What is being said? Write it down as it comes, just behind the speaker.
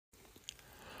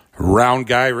Round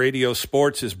Guy Radio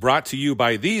Sports is brought to you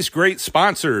by these great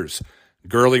sponsors.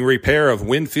 Girling Repair of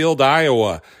Winfield,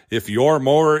 Iowa. If your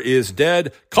mower is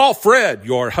dead, call Fred,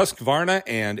 your Husqvarna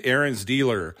and Aaron's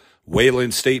dealer.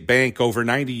 Wayland State Bank, over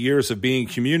 90 years of being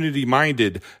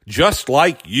community-minded, just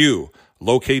like you.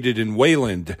 Located in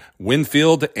Wayland,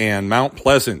 Winfield, and Mount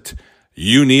Pleasant.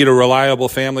 You need a reliable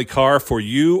family car for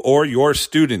you or your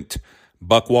student.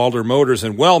 Buckwalder Motors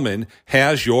in Wellman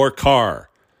has your car.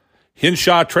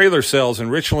 Hinshaw Trailer Sales in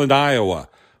Richland, Iowa.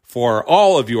 For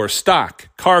all of your stock,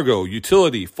 cargo,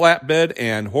 utility, flatbed,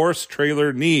 and horse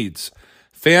trailer needs.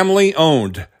 Family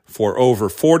owned for over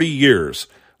 40 years.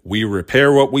 We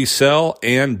repair what we sell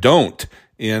and don't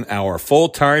in our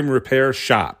full-time repair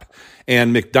shop.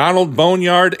 And McDonald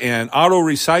Boneyard and Auto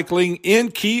Recycling in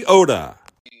Keota.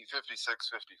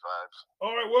 5655.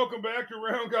 All right, welcome back to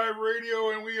Round Guy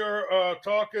Radio, and we are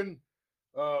talking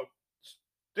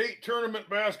state tournament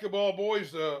basketball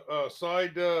boys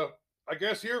side, I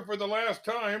guess here for the last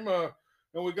time,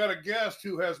 and we got a guest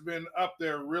who has been up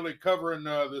there really covering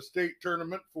the state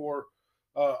tournament for,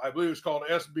 I believe it's called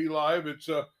SB Live. It's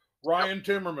Ryan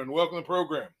Timmerman. Welcome to the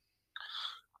program.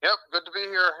 Yep, good to be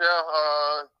here. Yeah,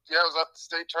 I was at the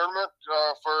state tournament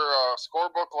for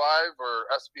Scorebook Live or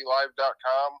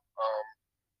SBLive.com.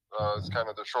 It's kind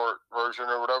of the short version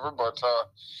or whatever, but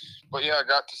yeah, I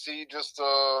got to see just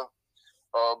a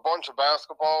bunch of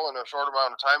basketball in a short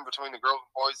amount of time between the girls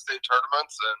and boys state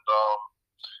tournaments,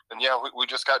 and yeah, we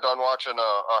just got done watching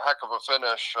a heck of a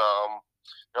finish.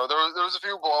 There was a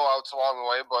few blowouts along the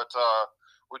way, but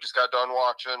we just got done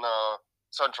watching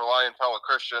Central Lyon Pella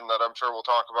Christian that I'm sure we'll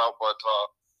talk about, but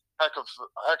heck of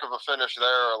a finish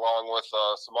there, along with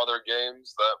some other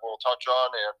games that we'll touch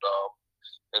on,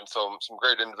 and some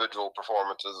great individual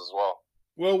performances as well.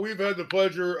 Well, we've had the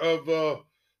pleasure of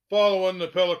following the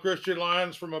Pella Christian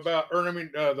Lions from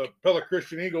the Pella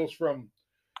Christian Eagles from,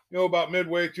 about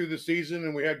midway through the season,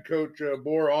 and we had Coach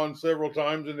Bohr on several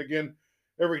times, and again,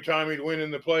 every time he'd win in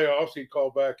the playoffs, he'd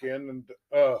call back in, and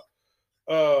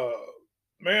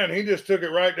man, he just took it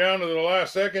right down to the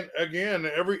last second.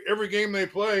 Again, every game they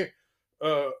play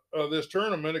this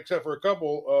tournament, except for a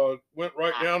couple, went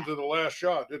right down to the last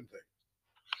shot, didn't they?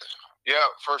 Yeah,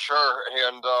 for sure.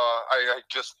 And I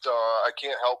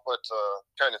can't help but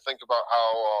kind of think about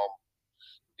how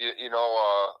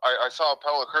I saw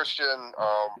Pella Christian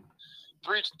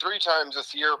three times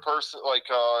this year,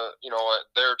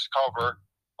 there to cover.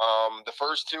 The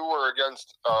first two were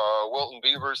against Wilton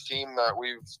Beavers team that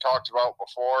we've talked about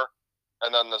before,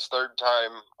 and then this third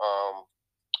time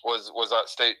was at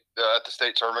the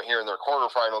state tournament here in their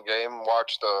quarterfinal game.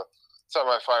 Watched the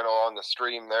semifinal on the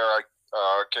stream there. I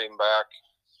came back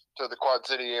to the Quad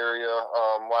City area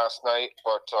last night,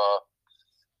 but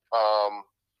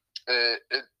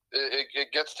it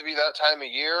gets to be that time of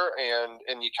year,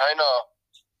 and you kind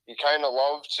of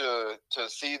love to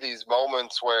see these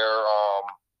moments where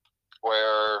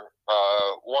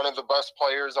one of the best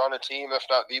players on a team, if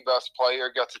not the best player,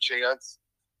 gets a chance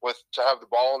to have the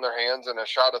ball in their hands and a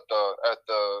shot at the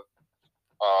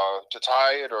to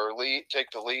tie it or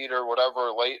take the lead or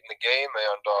whatever late in the game.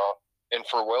 And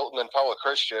for Wilton and Pella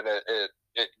Christian, it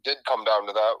did come down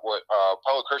to that.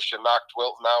 Pella Christian knocked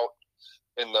Wilton out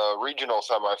in the regional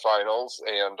semifinals,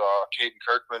 and Caden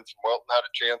Kirkman from Wilton had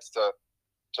a chance to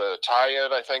tie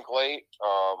it, I think, late.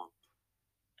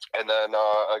 And then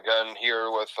again here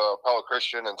with Pella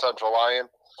Christian and Central Lyon,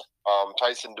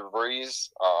 Tyson DeVries,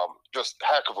 just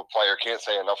heck of a player. Can't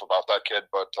say enough about that kid,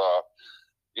 but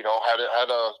had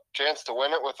a chance to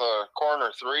win it with a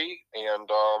corner three, and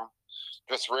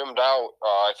just rimmed out.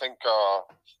 I think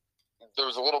there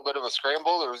was a little bit of a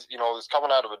scramble. It was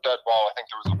coming out of a dead ball. I think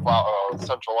there was a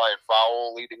Central Lyon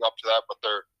foul leading up to that, but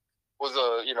there was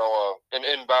an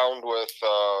inbound with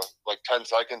like 10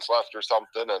 seconds left or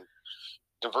something, and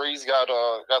DeVries got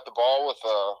the ball with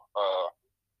a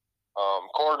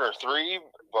corner three,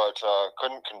 but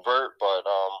couldn't convert. But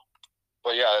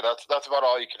yeah, that's about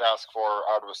all you could ask for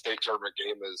out of a state tournament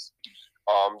game is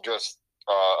just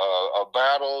a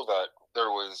battle that there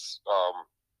was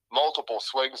multiple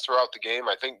swings throughout the game.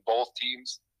 I think both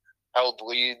teams held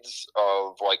leads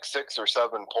of like 6 or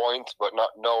 7 points, but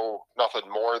nothing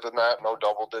more than that. No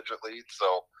double-digit leads.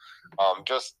 So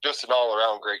just an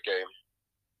all-around great game.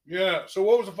 Yeah. So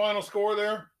what was the final score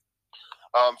there?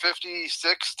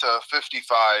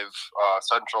 56-55.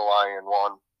 Central Lyon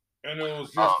won. And it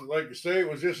was just like you say, it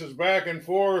was just as back and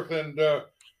forth, and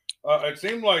it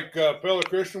seemed like Pella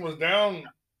Christian was down,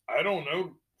 I don't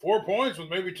know, 4 points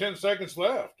with maybe 10 seconds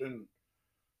left, and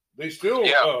they still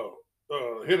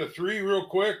hit a three real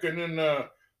quick, and then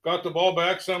got the ball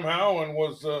back somehow, and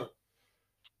was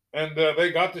and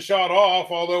they got the shot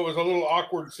off, although it was a little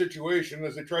awkward situation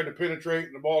as they tried to penetrate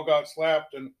and the ball got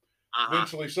slapped, and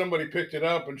eventually somebody picked it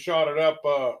up and shot it up,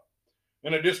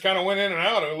 and it just kind of went in and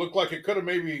out. It looked like it could have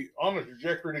maybe on a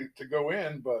trajectory to go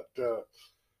in, but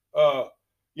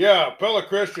yeah, Pella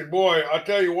Christian, boy, I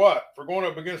tell you what, for going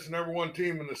up against the number one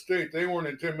team in the state, they weren't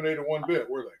intimidated one bit,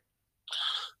 were they?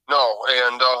 No,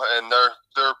 and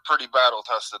they're pretty battle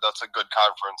tested. That's a good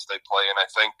conference they play, and I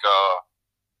think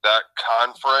that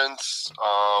conference,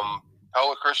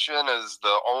 Pella Christian is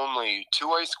the only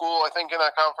 2A school I think in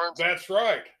that conference. That's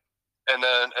right. And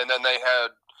then they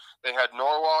had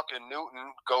Norwalk and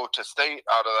Newton go to state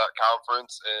out of that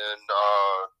conference in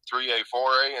 3A,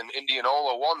 4A, and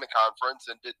Indianola won the conference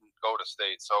and didn't go to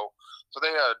state. So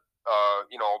they had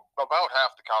about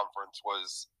half the conference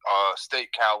was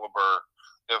state caliber,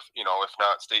 if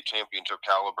not state championship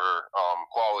caliber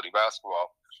quality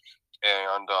basketball.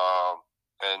 And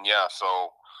yeah,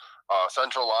 so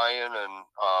Central Lyon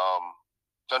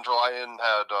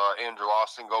had Andrew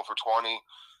Austin go for 20.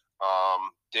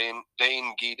 Dane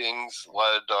Giedings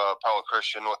led Pella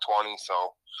Christian with 20,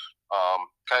 so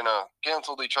kind of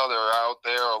canceled each other out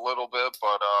there a little bit,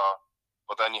 but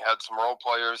then you had some role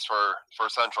players for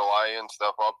Central Lyon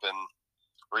step up, and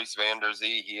Reese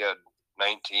Vanderzee, he had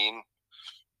 19.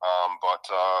 But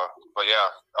yeah,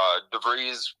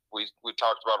 DeVries, we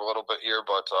talked about a little bit here,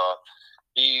 but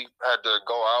he had to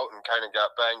go out and kind of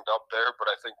got banged up there, but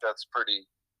I think that's pretty,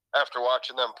 after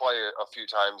watching them play a few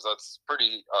times, that's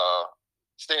pretty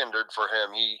standard for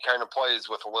him. He kind of plays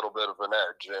with a little bit of an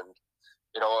edge, and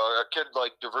a kid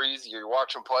like DeVries, you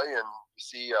watch him play and you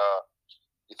see,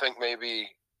 you think maybe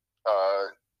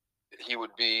he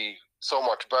would be so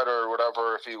much better or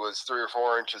whatever if he was 3 or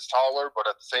 4 inches taller, but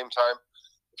at the same time,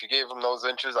 if you gave him those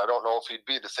inches, I don't know if he'd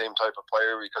be the same type of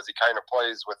player, because he kind of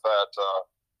plays with that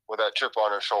chip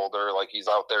on his shoulder, like he's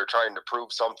out there trying to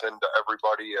prove something to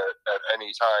everybody at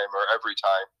any time or every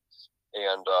time,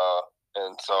 and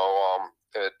so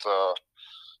it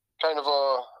kind of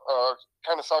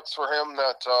sucks for him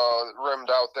that rimmed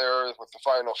out there with the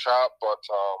final shot, but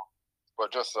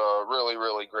just a really,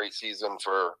 really great season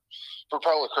for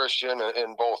Pella Christian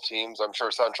in both teams. I'm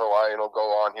sure Central Lyon will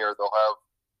go on here. They'll have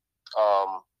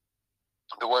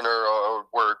the winner,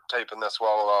 we're taping this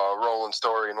while Roland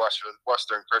Story and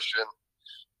Western Christian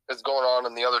is going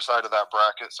on the other side of that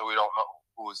bracket, so we don't know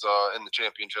who's in the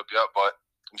championship yet, but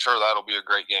I'm sure that'll be a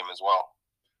great game as well.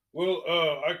 Well,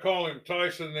 I call him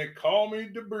Tyson. They call me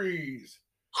DeBreeze.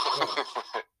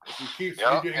 He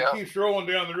keeps rolling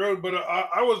down the road, but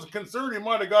I was concerned he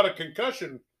might have got a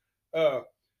concussion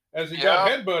as he got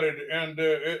headbutted, and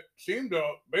it seemed to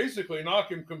basically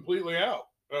knock him completely out.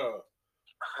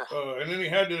 And then he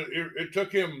had to. It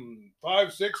took him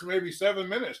 5, 6, maybe 7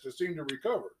 minutes to seem to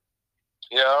recover.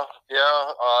 Yeah.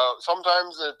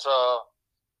 Sometimes it,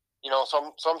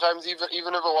 sometimes even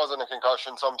if it wasn't a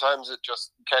concussion, sometimes it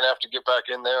just kind of have to get back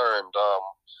in there, and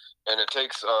it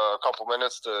takes a couple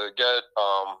minutes to get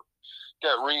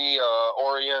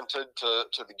reoriented to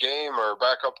the game or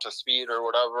back up to speed or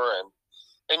whatever,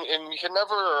 and you can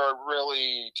never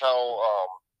really tell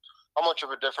how much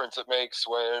of a difference it makes.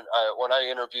 When I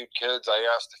interviewed kids, I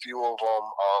asked a few of them.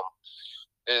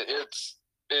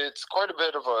 It's quite a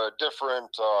bit of a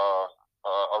different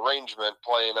arrangement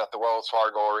playing at the Wells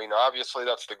Fargo Arena. Obviously,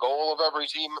 that's the goal of every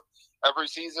team every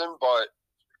season, but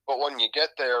when you get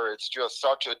there, it's just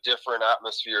such a different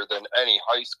atmosphere than any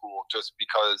high school, just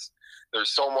because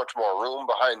there's so much more room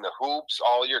behind the hoops.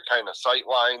 All your kind of sight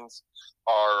lines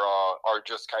are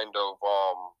just kind of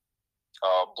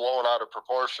blown out of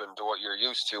proportion to what you're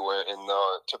used to in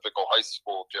the typical high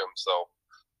school gym. So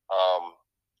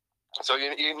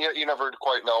you never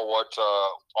quite know what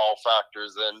all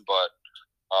factors in, but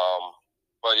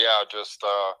yeah, just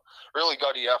really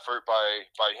gutty effort by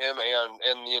him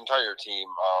and the entire team.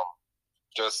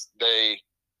 Just they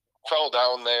fell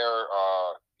down there,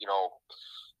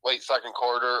 late second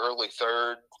quarter, early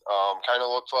third. Kind of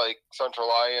looked like Central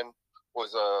Lyon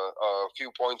was a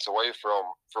few points away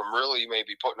from really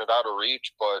maybe putting it out of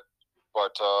reach, but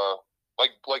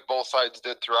like both sides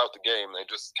did throughout the game, they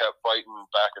just kept fighting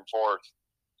back and forth.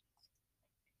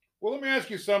 Well, let me ask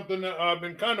you something that I've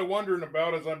been kind of wondering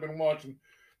about as I've been watching.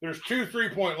 There's 2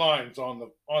 3-point lines on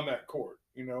that court,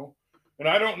 and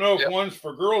I don't know if one's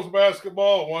for girls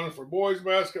basketball, one's for boys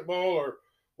basketball, or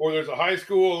there's a high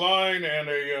school line and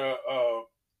a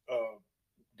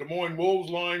Des Moines Wolves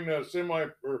line, semi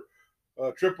or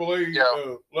AAA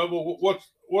level.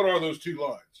 What are those 2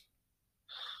 lines?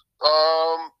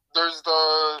 There's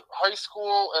the high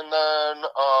school, and then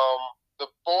the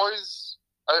boys.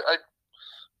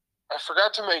 I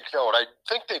forgot to make note. I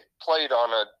think they played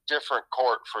on a different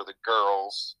court for the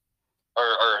girls,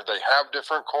 or they have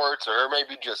different courts, or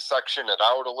maybe just section it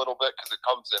out a little bit because it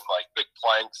comes in like big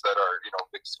planks that are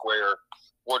big square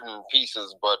wooden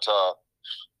pieces. But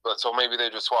so maybe they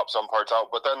just swap some parts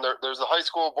out. But then there's the high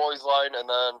school boys line, and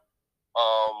then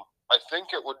I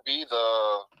think it would be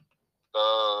the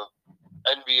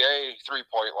NBA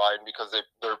 3-point line because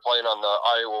they're playing on the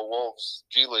Iowa Wolves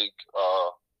G League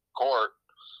court.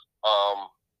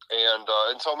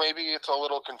 And so maybe it's a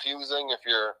little confusing if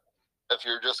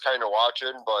you're just kind of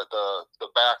watching, but the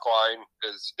back line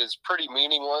is pretty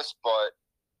meaningless. But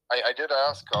I did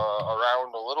ask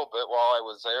around a little bit while I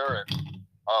was there, and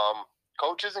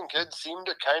coaches and kids seem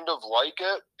to kind of like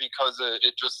it because it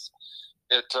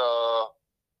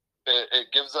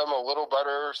gives them a little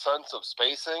better sense of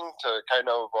spacing to kind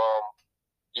of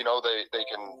they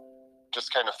can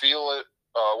just kind of feel it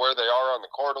where they are on the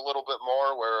court a little bit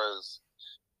more, whereas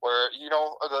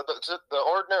the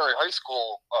ordinary high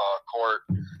school court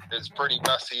is pretty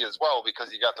messy as well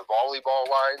because you got the volleyball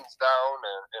lines down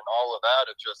and all of that.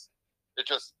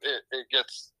 It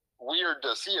gets weird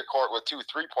to see a court with 2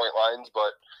 3-point lines,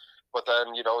 but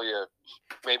then you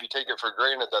maybe take it for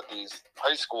granted that these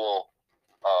high school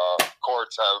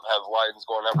courts have lines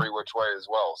going every which way as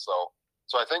well.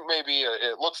 So I think maybe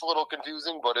it looks a little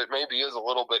confusing, but it maybe is a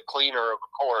little bit cleaner of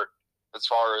a court as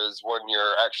far as when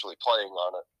you're actually playing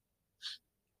on it.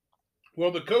 Well,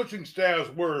 the coaching staffs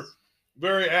were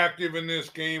very active in this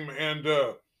game, and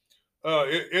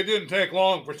it didn't take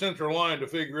long for Central Line to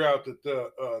figure out that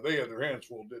they had their hands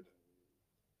full, did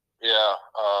they? Yeah,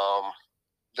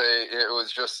 it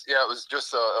was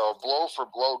just a blow for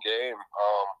blow game.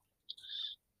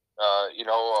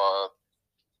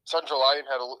 Central Line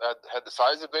had the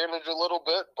size advantage a little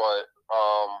bit, but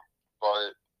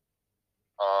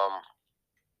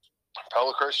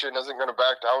Pella Christian isn't going to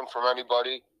back down from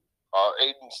anybody.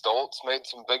 Aiden Stoltz made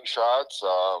some big shots.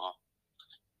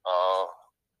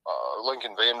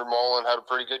 Lincoln Vandermolen had a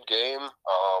pretty good game.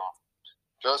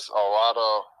 Just a lot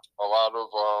of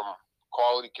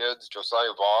quality kids.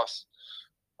 Josiah Voss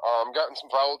got in some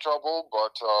foul trouble,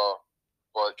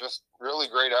 but just really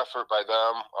great effort by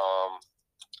them.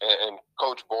 And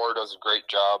Coach Bohr does a great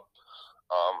job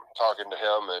talking to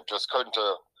him. It just couldn't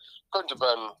have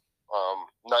been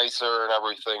nicer and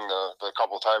everything the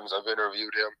couple times I've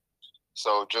interviewed him.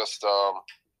 So just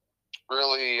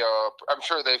really, I'm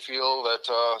sure they feel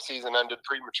that season ended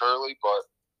prematurely, but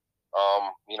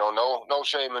no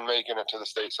shame in making it to the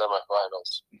state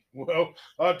semifinals. Well,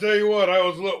 I'll tell you what,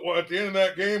 at the end of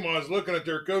that game, I was looking at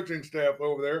their coaching staff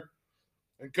over there,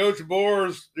 and Coach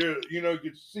Bohr's, you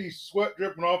could see sweat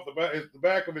dripping off the back. The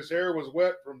back of his hair was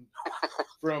wet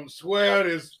from sweat.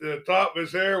 The top of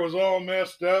his hair was all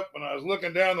messed up, and I was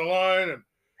looking down the line, and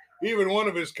even one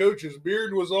of his coaches'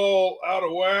 beard was all out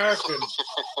of whack,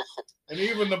 and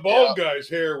even the bald guy's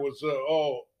hair was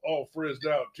all frizzed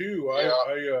out too. And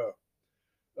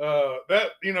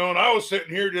I was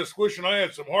sitting here just wishing I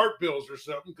had some heart pills or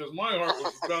something because my heart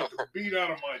was about to beat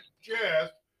out of my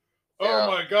chest. Oh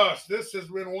my gosh, this has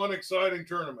been one exciting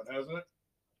tournament, hasn't it?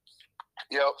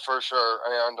 Yep, for sure.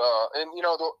 And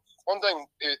the one thing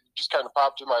it just kind of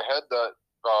popped in my head that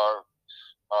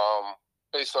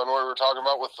based on what we were talking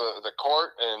about with the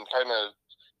court and kind of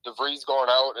DeVries going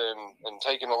out and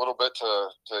taking a little bit to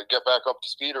get back up to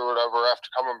speed or whatever after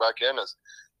coming back in is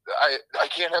I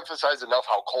can't emphasize enough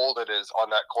how cold it is on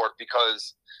that court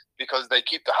because they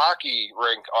keep the hockey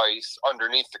rink ice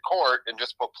underneath the court and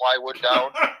just put plywood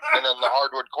down and then the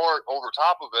hardwood court over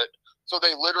top of it. So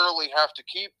they literally have to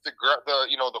keep the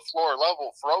floor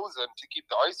level frozen to keep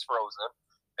the ice frozen.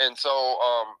 And so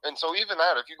even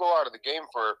that, if you go out of the game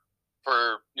for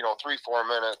 3-4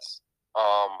 minutes,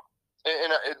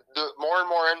 the more and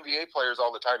more NBA players all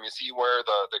the time, you see where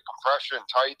the compression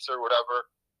tights or whatever.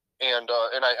 And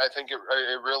I think it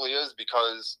really is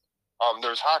because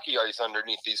there's hockey ice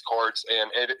underneath these courts,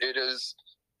 and it is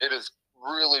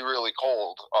really, really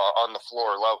cold on the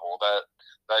floor level.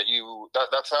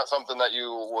 That's not something that you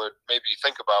would maybe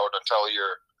think about until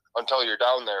you're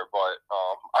down there. But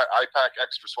I pack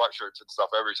extra sweatshirts and stuff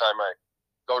every time I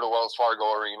go to Wells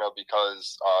Fargo Arena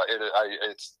because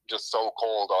it's just so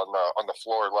cold on the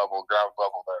floor level, ground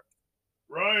level there.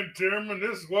 Ryan Tierman,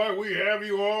 this is why we have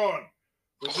you on.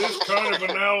 With this kind of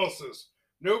analysis,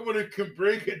 nobody can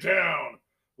break it down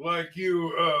like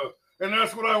you. And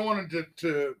that's what I wanted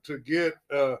to get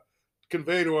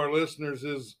convey to our listeners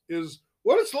is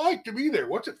what it's like to be there.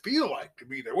 What's it feel like to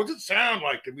be there? What's it sound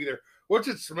like to be there? What's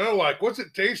it smell like? What's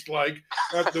it taste like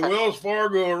at the Wells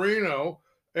Fargo Arena?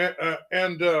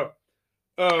 And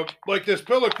like this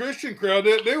Pella Christian crowd,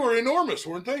 they were enormous,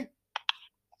 weren't they?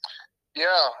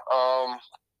 Yeah.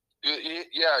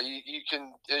 You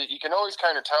can always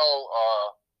kind of tell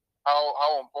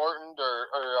how important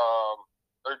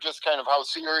or just kind of how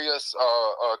serious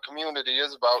a community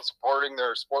is about supporting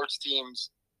their sports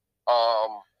teams.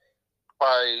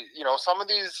 By some of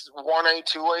these 1A,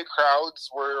 2A crowds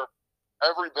were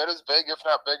every bit as big, if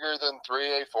not bigger, than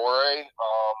 3A, 4A.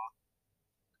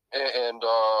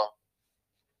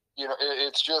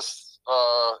 It's just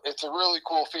it's a really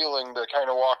cool feeling to kind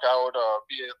of walk out,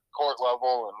 be at court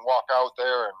level, and walk out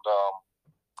there,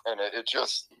 and it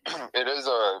just it is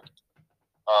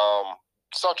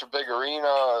such a big arena.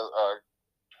 I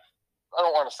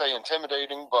don't want to say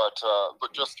intimidating, but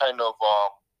just kind of.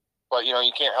 But you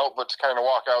can't help but to kind of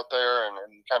walk out there and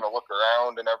kind of look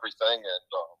around and everything, and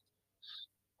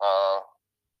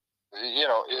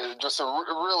just a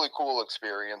really cool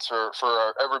experience for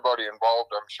everybody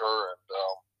involved, I'm sure,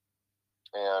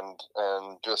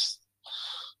 and just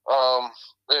a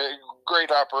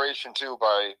great operation too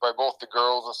by both the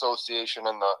girls association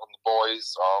and the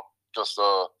boys. Just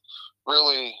a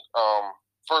really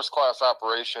first class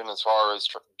operation as far as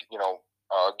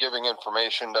giving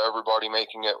information to everybody,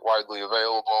 making it widely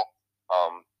available.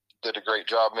 Did a great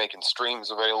job making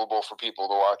streams available for people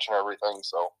to watch and everything.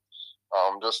 So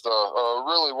just a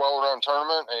really well-run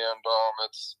tournament, and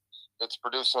it's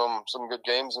produced some good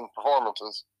games and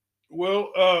performances.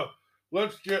 Well,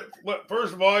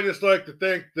 first of all, I just like to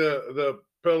thank the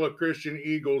Pella Christian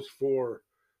Eagles for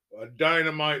a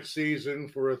dynamite season,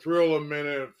 for a thrill a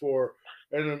minute, for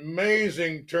an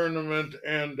amazing tournament,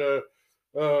 and to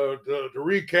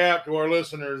recap to our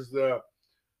listeners,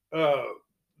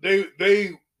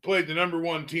 they played the number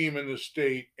one team in the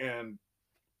state, and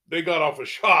they got off a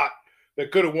shot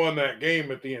that could have won that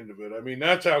game at the end of it. I mean,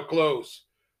 that's how close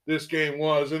this game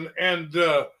was, and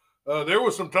there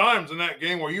was some times in that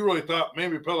game where you really thought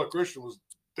maybe Pella Christian was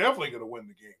definitely going to win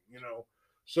the game,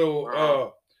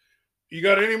 So, you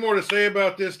got any more to say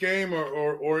about this game,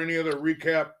 or any other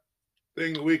recap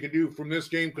thing that we could do from this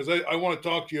game? Because I want to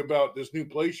talk to you about this new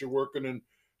place you're working in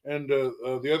and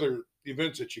the other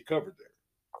events that you covered there.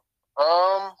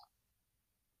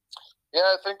 Yeah,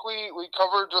 I think we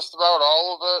covered just about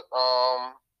all of it.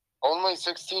 Only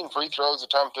 16 free throws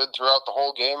attempted throughout the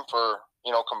whole game for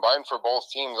combined for both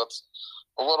teams. That's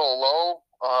a little low,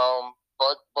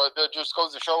 but it just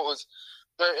goes to show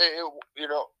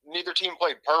neither team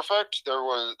played perfect. There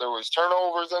was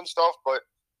turnovers and stuff, but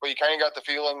you kind of got the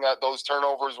feeling that those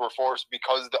turnovers were forced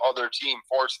because the other team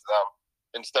forced them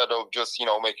instead of just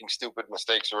making stupid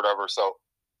mistakes or whatever. So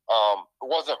it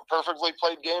wasn't a perfectly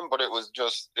played game, but it was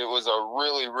a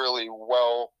really, really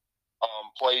well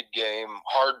played game,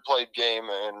 hard played game,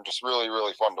 and just really,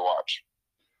 really fun to watch.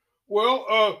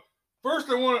 Well, first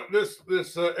I want this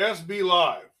SB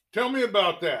Live. Tell me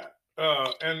about that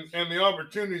and the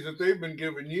opportunities that they've been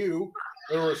giving you,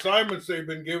 or assignments they've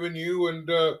been giving you, and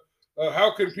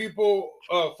how can people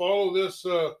follow this?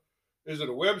 Is it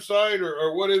a website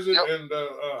or what is it? Yep. And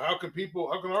how can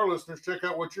our listeners check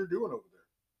out what you're doing over there?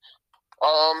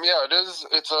 Yeah, it is.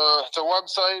 It's a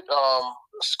website.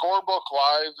 Scorebook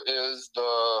Live is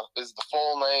the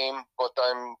full name, but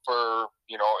then for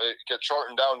it gets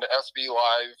shortened down to SB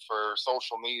Live for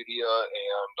social media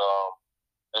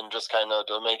and just kind of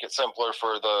to make it simpler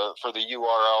for the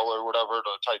URL or whatever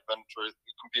to type in through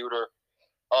the computer.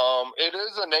 It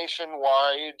is a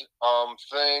nationwide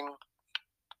thing,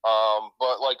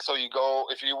 but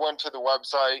if you went to the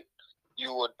website,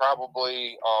 you would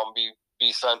probably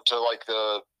be sent to like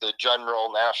the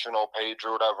general national page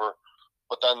or whatever.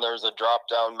 But then there's a drop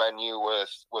down menu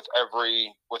with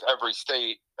every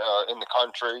state in the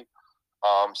country.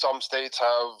 Some states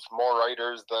have more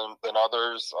writers than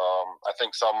others. I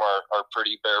think some are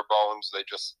pretty bare bones. They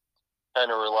just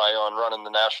kind of rely on running the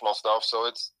national stuff. So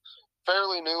it's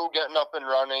fairly new, getting up and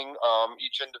running.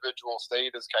 Each individual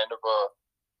state is kind of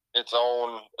its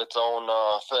own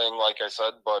thing, like I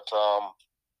said.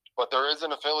 But there is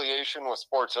an affiliation with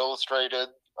Sports Illustrated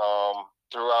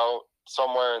throughout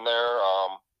somewhere in there.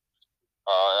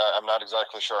 I'm not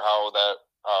exactly sure how the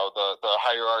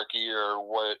hierarchy or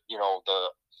what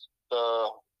the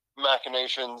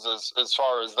machinations as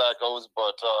far as that goes,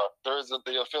 but there is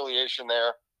the affiliation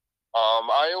there.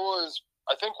 Iowa's,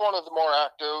 I think, one of the more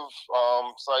active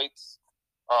sites,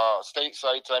 state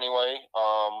sites anyway.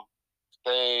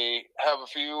 They have a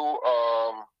few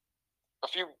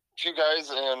guys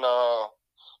in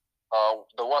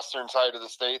the western side of the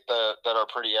state that are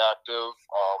pretty active.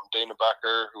 Dana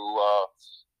Becker, who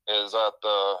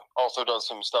also does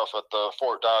some stuff at the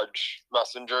Fort Dodge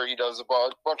Messenger. He does a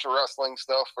bunch of wrestling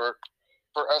stuff for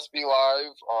for SB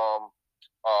Live.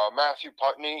 Matthew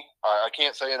Putney. I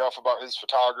can't say enough about his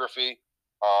photography.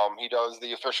 He does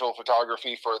the official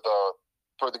photography for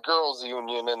the girls'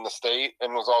 union in the state,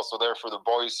 and was also there for the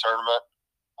boys' tournament.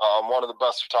 One of the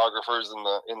best photographers in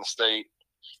the state,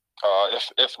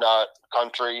 if not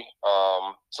country.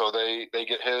 So they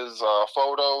get his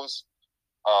photos.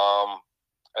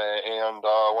 And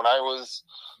when I was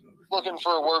looking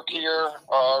for work here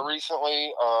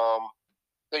recently,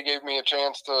 they gave me a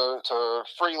chance to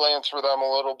freelance for them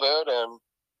a little bit and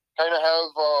kind of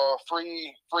have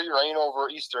free reign over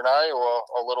Eastern Iowa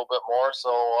a little bit more. So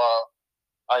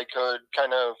I could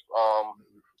kind of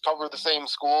cover the same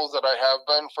schools that I have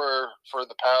been for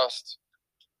the past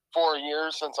 4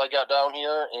 years since I got down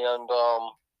here, and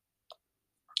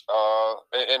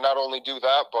not only do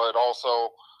that, but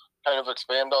also kind of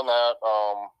expand on that.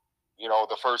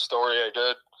 The first story I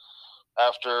did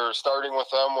after starting with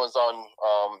them was on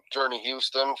Journey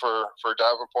Houston for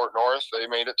Davenport North. They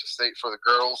made it to state for the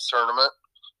girls tournament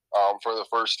for the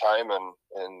first time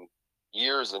in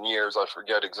years and years. I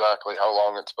forget exactly how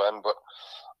long it's been, but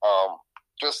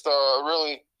just a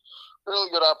really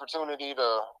good opportunity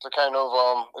to kind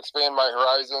of expand my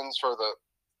horizons for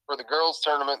the girls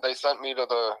tournament. They sent me to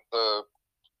the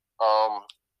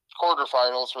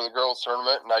quarterfinals for the girls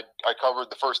tournament, and I covered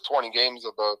the first 20 games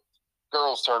of the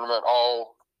girls tournament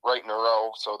all right in a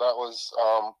row. So that was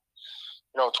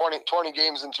 20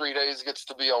 games in 3 days gets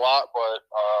to be a lot, but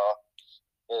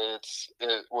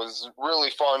it was really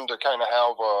fun to kind of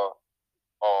have a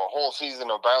whole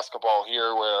season of basketball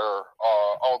here where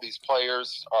all these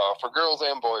players, for girls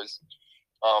and boys,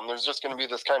 there's just going to be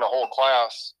this kind of whole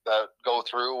class that go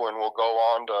through and will go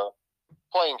on to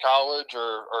play in college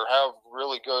or have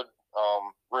really good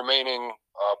remaining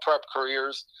prep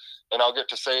careers. And I'll get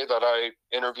to say that I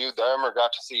interviewed them or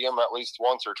got to see them at least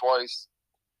once or twice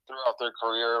throughout their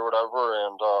career or whatever.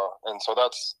 And so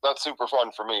that's super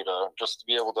fun for me to just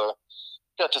be able to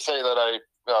get to say that I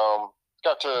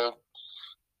got to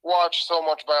watch so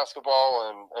much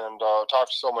basketball and talk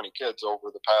to so many kids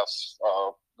over the past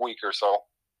week or so.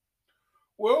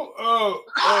 Well,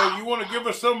 you want to give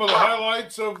us some of the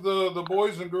highlights of the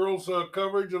boys and girls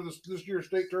coverage of this year's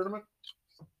state tournament?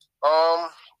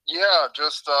 Yeah,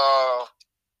 just a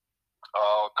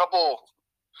couple.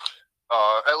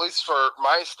 At least for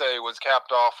my stay, was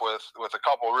capped off with a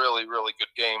couple really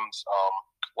good games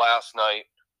last night.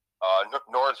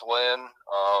 North Lynn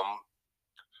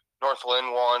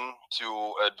won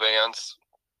to advance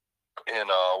in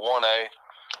 1A.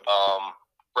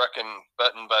 Brecken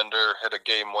Bettenbender hit a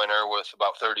game winner with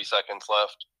about 30 seconds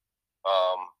left.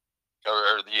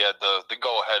 He had the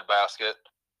go-ahead basket.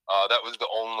 That was the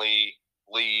only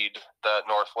lead that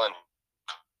Northland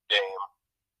game.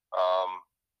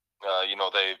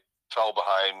 They fell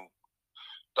behind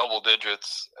double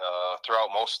digits throughout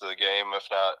most of the game, if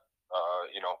not,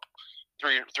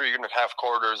 3.5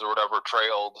 quarters or whatever,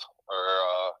 trailed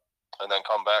and then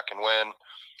come back and win.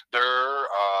 Their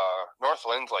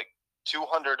Northland's like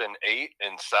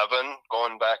 208-7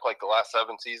 going back like the last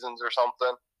 7 seasons or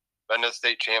something. Been to the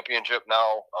state championship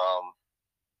now,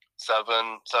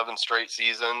 7 straight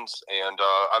seasons, and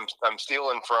I'm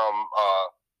stealing from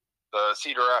the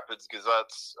Cedar Rapids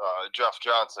Gazette's Jeff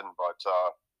Johnson, but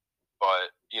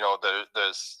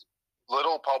this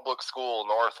little public school,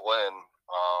 North Lynn,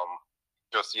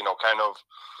 just kind of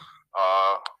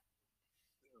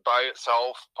by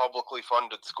itself, publicly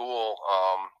funded school.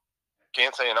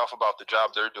 Can't say enough about the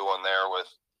job they're doing there with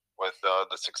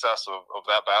the success of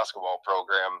that basketball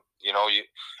program.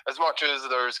 As much as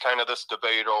there's kind of this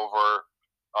debate over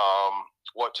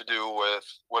what to do with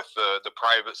the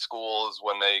private schools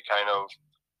when they kind of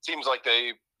seems like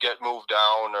they get moved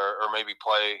down or maybe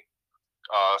play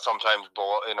sometimes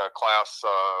below, in a class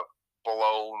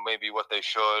below maybe what they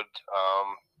should,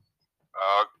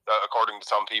 according to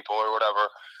some people or whatever.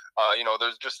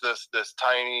 There's just this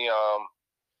tiny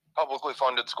publicly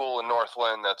funded school in North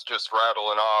Lynn that's just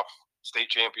rattling off state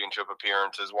championship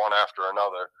appearances one after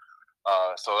another.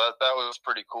 So that was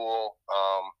pretty cool.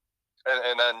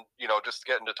 And then, just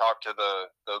getting to talk to the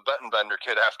Bettenbender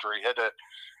kid after he hit it,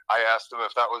 I asked him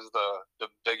if that was the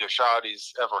biggest shot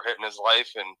he's ever hit in his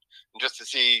life, and just to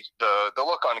see the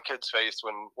look on a kid's face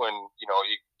when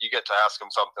you get to ask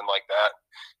him something like that,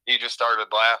 he just started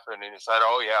laughing and he said,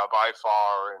 "Oh yeah, by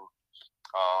far."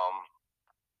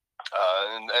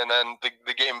 And then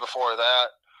the game before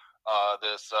that,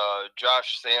 this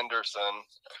Josh Sanderson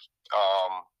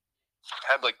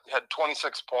had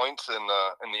 26 points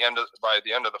by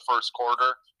the end of the first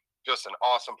quarter. Just an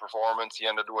awesome performance. He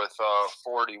ended with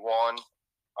 41.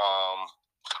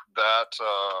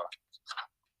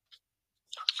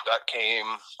 that came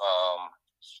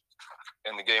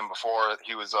in the game before.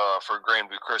 He was for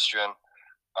Grandview Christian.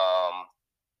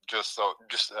 Just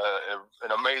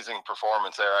an amazing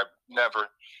performance there. I've never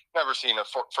seen a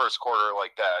first quarter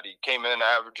like that. He came in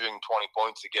averaging 20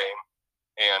 points a game,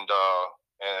 and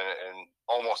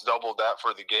almost doubled that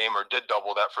for the game, or did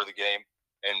double that for the game,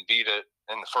 and beat it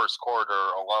in the first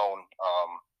quarter alone.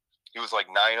 He was like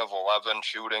 9 of 11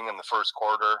 shooting in the first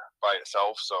quarter by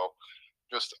itself. So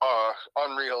just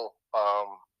unreal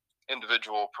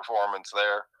individual performance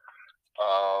there.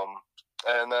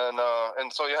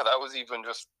 That was even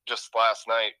just last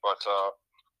night, but a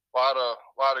lot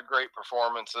of great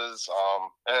performances.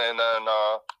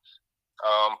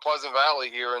 Pleasant Valley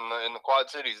here in the Quad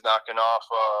Cities knocking off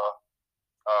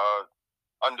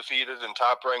undefeated and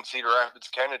top-ranked Cedar Rapids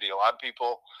Kennedy. A lot of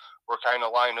people were kind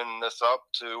of lining this up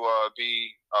to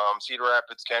be Cedar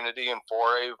Rapids Kennedy in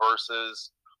 4A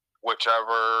versus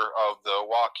whichever of the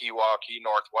Waukee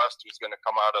Northwest was going to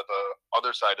come out of the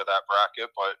other side of that bracket.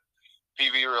 But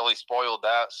PV really spoiled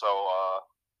that, so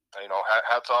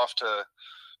hats off to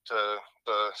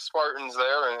the Spartans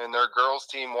there, and their girls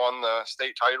team won the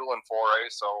state title in 4A.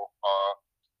 So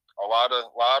a lot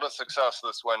of success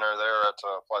this winter there at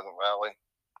Pleasant Valley.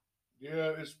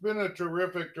 Yeah, it's been a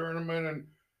terrific tournament,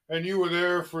 and you were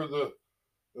there for the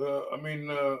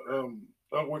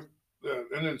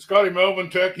and then Scotty Melvin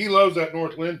Tech, he loves that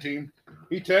North Lynn team.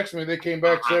 He texted me, they came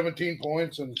back 17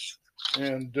 points and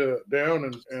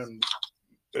down and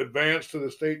advanced to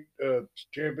the state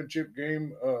championship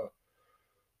game.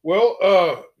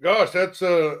 Gosh, that's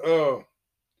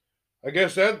I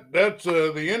guess that's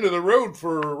the end of the road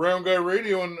for Round Guy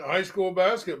Radio and high school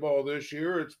basketball this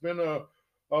year. It's been a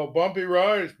bumpy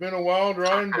ride. It's been a wild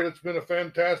ride, but it's been a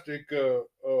fantastic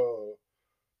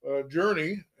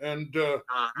journey, and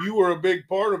you were a big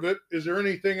part of it. Is there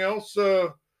anything else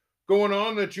going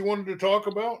on that you wanted to talk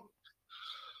about?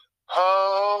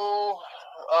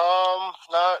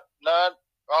 Not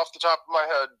off the top of my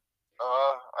head.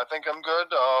 I think I'm good.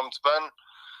 It's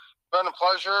been a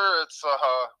pleasure. It's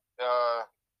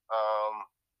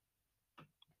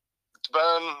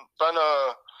been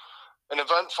an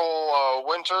eventful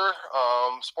winter,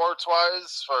 sports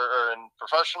wise and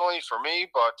professionally for me,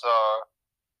 but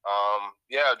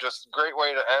just a great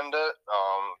way to end it.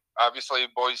 Obviously,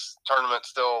 boys tournament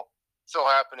still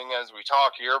happening as we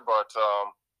talk here, but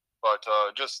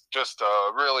just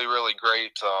really, really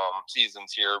great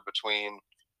seasons here between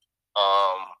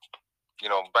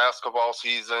basketball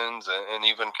seasons and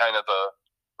even kind of the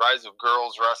rise of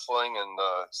girls wrestling and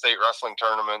the state wrestling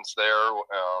tournaments there,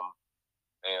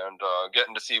 and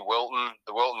getting to see the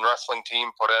Wilton wrestling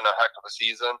team put in a heck of a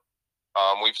season.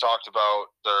 We've talked about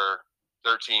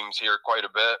their teams here quite a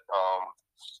bit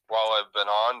while I've been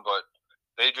on, but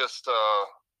they just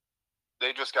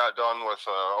got done with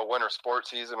a winter sports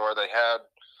season where they had,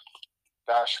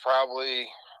 probably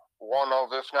one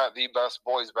of, if not the best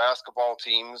boys basketball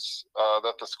teams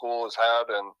that the school has had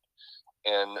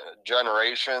in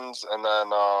generations, and then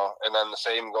the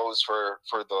same goes for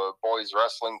the boys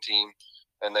wrestling team,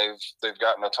 and they've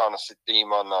gotten a ton of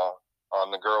steam on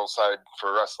the girls side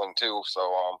for wrestling too.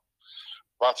 So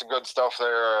lots of good stuff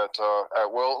there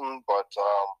at Wilton, but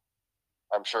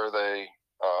I'm sure they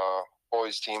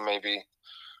boys team maybe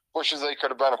wishes they could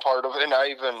have been a part of it. And I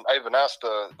even asked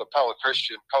the Pella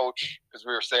Christian coach, because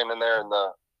we were standing there in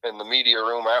the media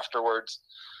room afterwards,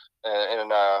 and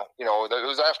it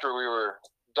was after we were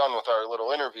done with our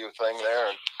little interview thing there,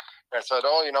 and I said,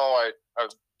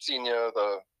 I've seen you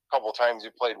the couple times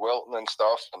you played Wilton and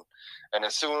stuff, and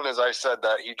as soon as I said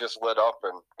that, he just lit up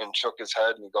and shook his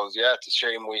head, and he goes, yeah, it's a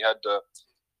shame we had to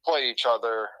play each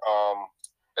other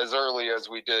as early as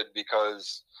we did,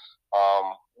 because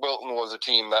Wilton was a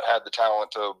team that had the talent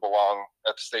to belong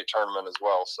at the state tournament as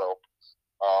well. So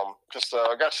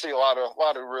I got to see a lot of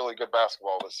really good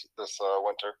basketball this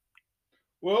winter.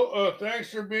 Well, thanks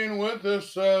for being with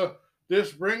us.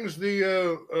 This brings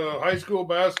the high school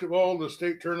basketball, the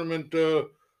state tournament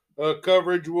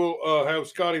coverage. We'll have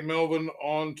Scotty Melvin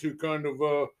on to kind of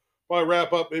probably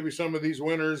wrap up maybe some of these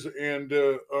winners, and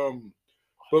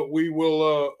but we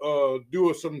will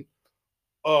do some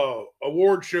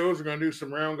award shows. We're going to do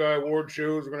some Round Guy award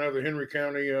shows. We're going to have the Henry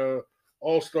County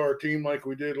All-Star team like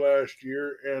we did last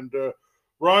year. And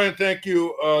Ryan, thank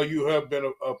you. You have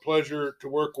been a pleasure to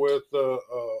work with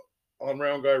on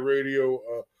Round Guy Radio,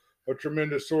 a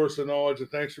tremendous source of knowledge, and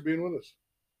thanks for being with us.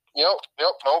 Yep,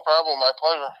 no problem. My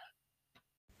pleasure.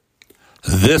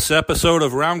 This episode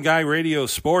of Round Guy Radio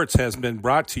Sports has been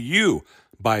brought to you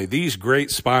by these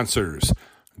great sponsors: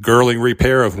 Girling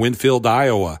Repair of Winfield,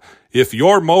 Iowa. If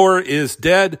your mower is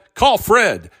dead, call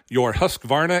Fred, your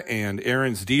Husqvarna and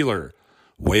Aaron's dealer.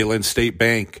 Wayland State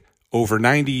Bank, over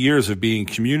 90 years of being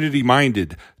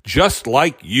community-minded, just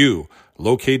like you,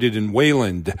 located in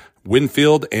Wayland,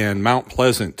 Winfield, and Mount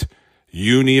Pleasant.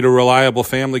 You need a reliable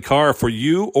family car for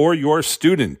you or your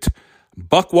student.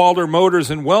 Buckwalder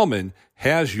Motors in Wellman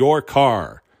has your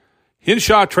car.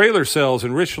 Hinshaw Trailer Sales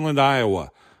in Richland,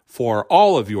 Iowa, for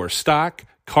all of your stock,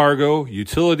 cargo,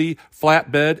 utility,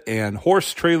 flatbed, and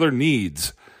horse trailer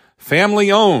needs.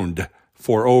 Family owned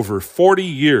for over 40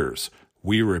 years.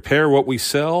 We repair what we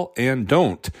sell and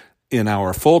don't in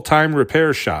our full-time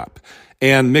repair shop.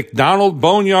 And McDonald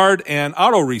Boneyard and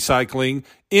Auto Recycling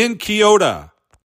in Keota.